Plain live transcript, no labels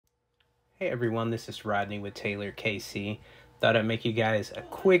Hey everyone, this is Rodney with TayloredKC. Thought I'd make you guys a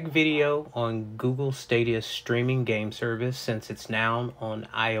quick video on Google Stadia's streaming game service since it's now on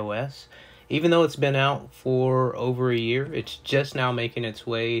iOS. Even though it's been out for over a year, it's just now making its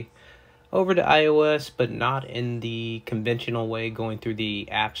way over to iOS, but not in the conventional way going through the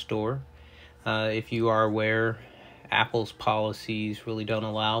App Store. If you are aware, Apple's policies really don't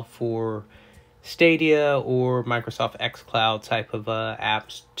allow for Stadia or Microsoft xCloud type of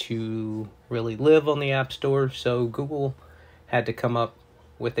apps to really live on the App Store, so Google had to come up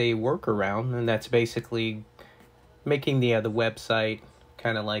with a workaround, and that's basically making the website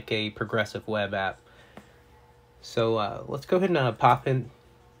kind of like a progressive web app. So let's go ahead and pop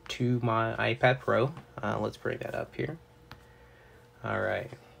into my iPad Pro. Let's bring that up here.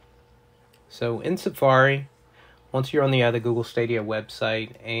 Alright, so in Safari, once you're on the Google Stadia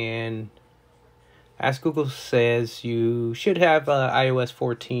website, and as Google says, you should have iOS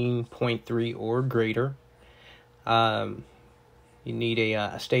 14.3 or greater. You need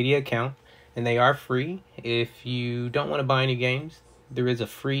a Stadia account, and they are free. If you don't want to buy any games, there is a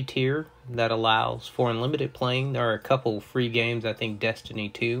free tier that allows for unlimited playing. There are a couple free games. I think Destiny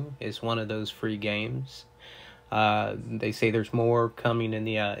 2 is one of those free games. They say there's more coming in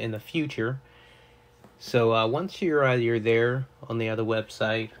the future. So once you're there on the other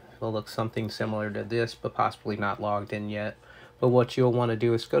website, it'll look something similar to this, but possibly not logged in yet. But what you'll want to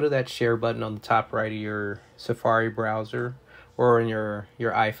do is go to that share button on the top right of your Safari browser, or in your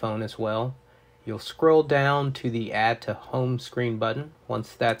iPhone as well. You'll scroll down to the Add to Home Screen button.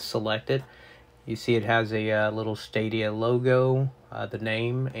 Once that's selected, you see it has a little Stadia logo, the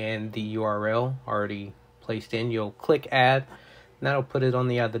name, and the URL already placed in. You'll click Add, and that'll put it on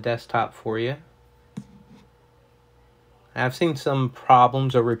the desktop for you. I've seen some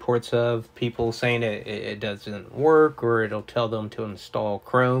problems or reports of people saying it doesn't work, or it'll tell them to install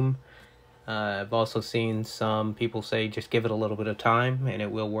Chrome. I've also seen some people say just give it a little bit of time and it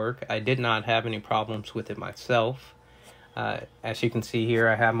will work. I did not have any problems with it myself. As you can see here,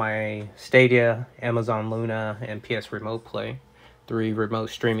 I have my Stadia, Amazon Luna, and PS Remote Play, 3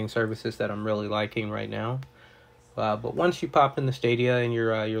 remote streaming services that I'm really liking right now. But once you pop in the Stadia and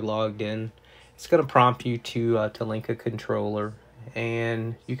you're logged in, it's going to prompt you to link a controller,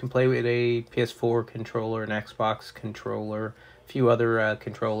 and you can play with a PS4 controller, an Xbox controller, a few other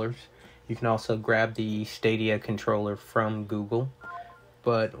controllers. You can also grab the Stadia controller from Google.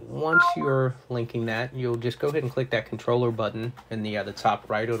 But once you're linking that, you'll just go ahead and click that controller button in the top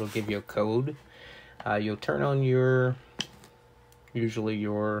right. It'll give you a code. You'll turn on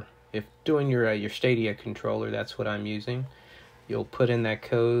if doing your Stadia controller, that's what I'm using. You'll put in that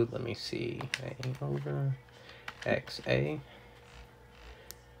code. Let me see. A over XA.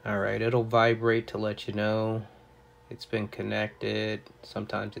 Alright, it'll vibrate to let you know it's been connected.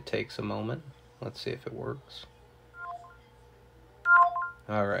 Sometimes it takes a moment. Let's see if it works.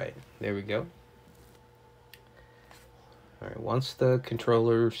 Alright, there we go. Alright, once the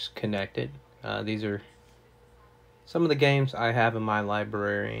controller's connected, these are some of the games I have in my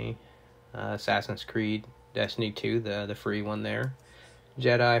library. Assassin's Creed, Destiny 2, the free one there,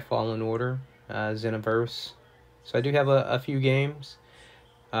 Jedi Fallen Order, Xenoverse. So I do have a few games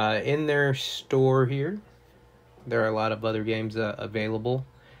in their store here. There are a lot of other games available,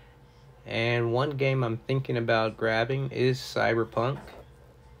 and one game I'm thinking about grabbing is Cyberpunk,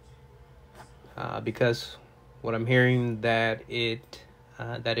 because what I'm hearing that it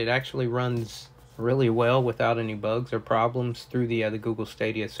actually runs really well without any bugs or problems through the Google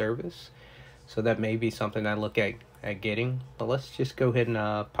Stadia service. So that may be something I look at getting. But let's just go ahead and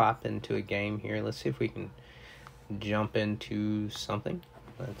pop into a game here. Let's see if we can jump into something.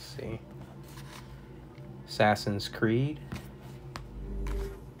 Let's see. Assassin's Creed.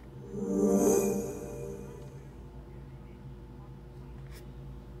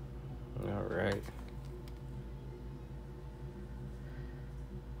 Alright.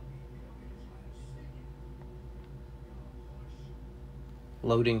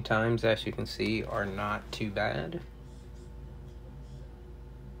 Loading times, as you can see, are not too bad.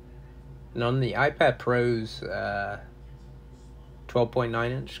 And on the iPad Pro's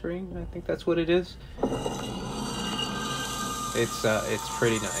 12.9-inch screen, I think that's what it is. It's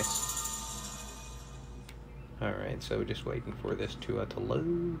pretty nice. All right, so just waiting for this to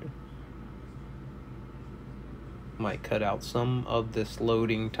load. Might cut out some of this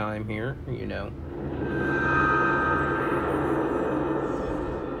loading time here, you know.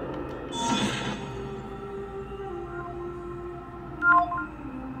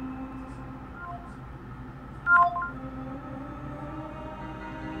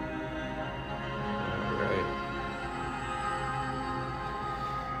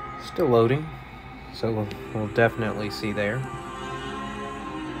 Still loading, so we'll definitely see there.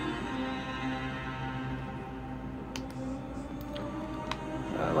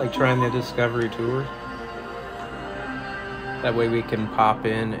 I like trying the Discovery Tour. That way we can pop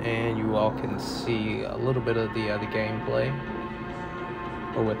in and you all can see a little bit of the gameplay,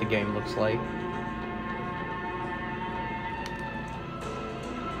 or what the game looks like.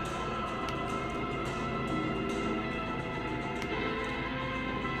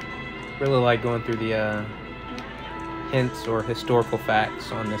 Really like going through the hints or historical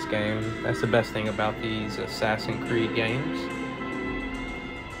facts on this game. That's the best thing about these Assassin's Creed games.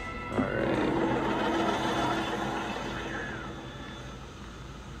 Alright.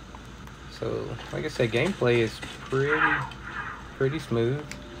 So, like I said, gameplay is pretty smooth.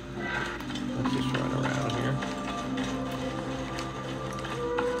 Let's just run around here.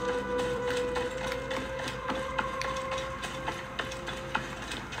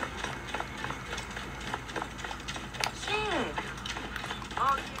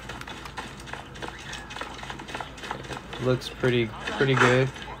 Looks pretty good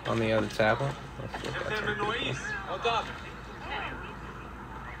on the other tablet. Let's look at some.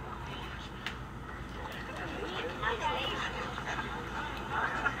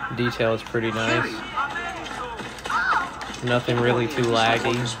 Detail is pretty nice. Nothing really too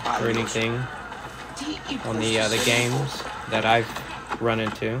laggy or anything on the games that I've run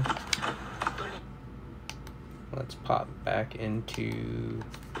into. Let's pop back into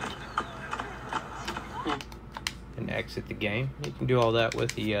and exit the game. You can do all that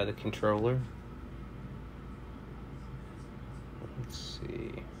with the controller. Let's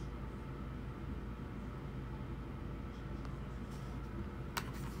see.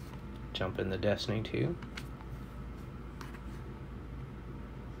 Jump into Destiny 2.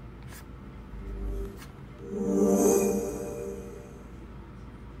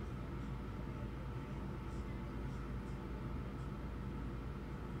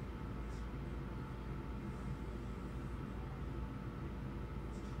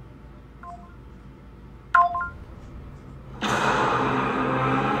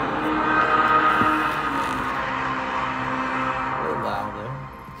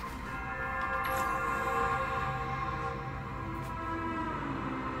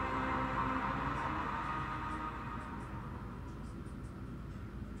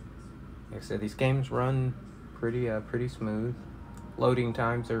 Like I said, these games run pretty smooth. Loading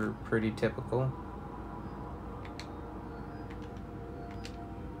times are pretty typical.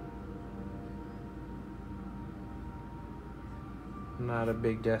 I'm not a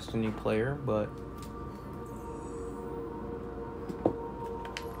big Destiny player, but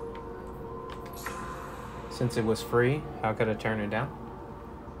since it was free, how could I turn it down?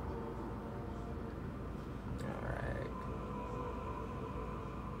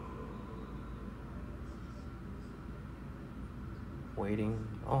 Waiting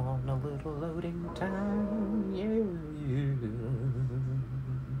on a little loading time, yeah.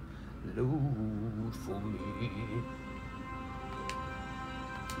 Load for me.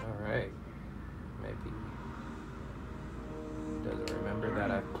 Alright. Maybe doesn't remember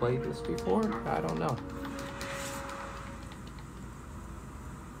that I've played this before? I don't know.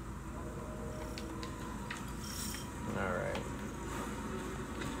 Alright.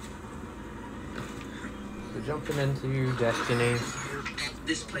 So jumping into Destiny.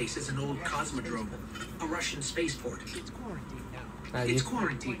 This place is an old cosmodrome, a Russian spaceport. It's quarantined now. It's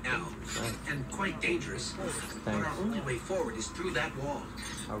quarantined now, and quite dangerous. But our only way forward is through that wall.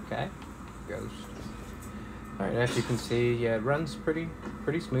 Okay. Ghost. Alright, as you can see, yeah, it runs pretty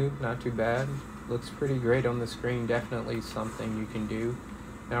smooth, not too bad. Looks pretty great on the screen, definitely something you can do.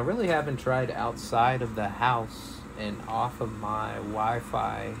 Now, I really haven't tried outside of the house and off of my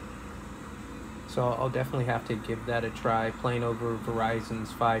Wi-Fi. So I'll definitely have to give that a try, playing over Verizon's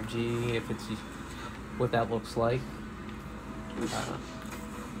 5G, if it's what that looks like.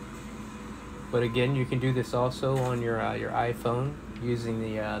 But again, you can do this also on your iPhone using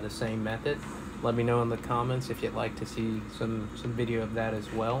the same method. Let me know in the comments if you'd like to see some video of that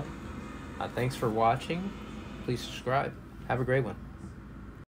as well. Thanks for watching. Please subscribe. Have a great one.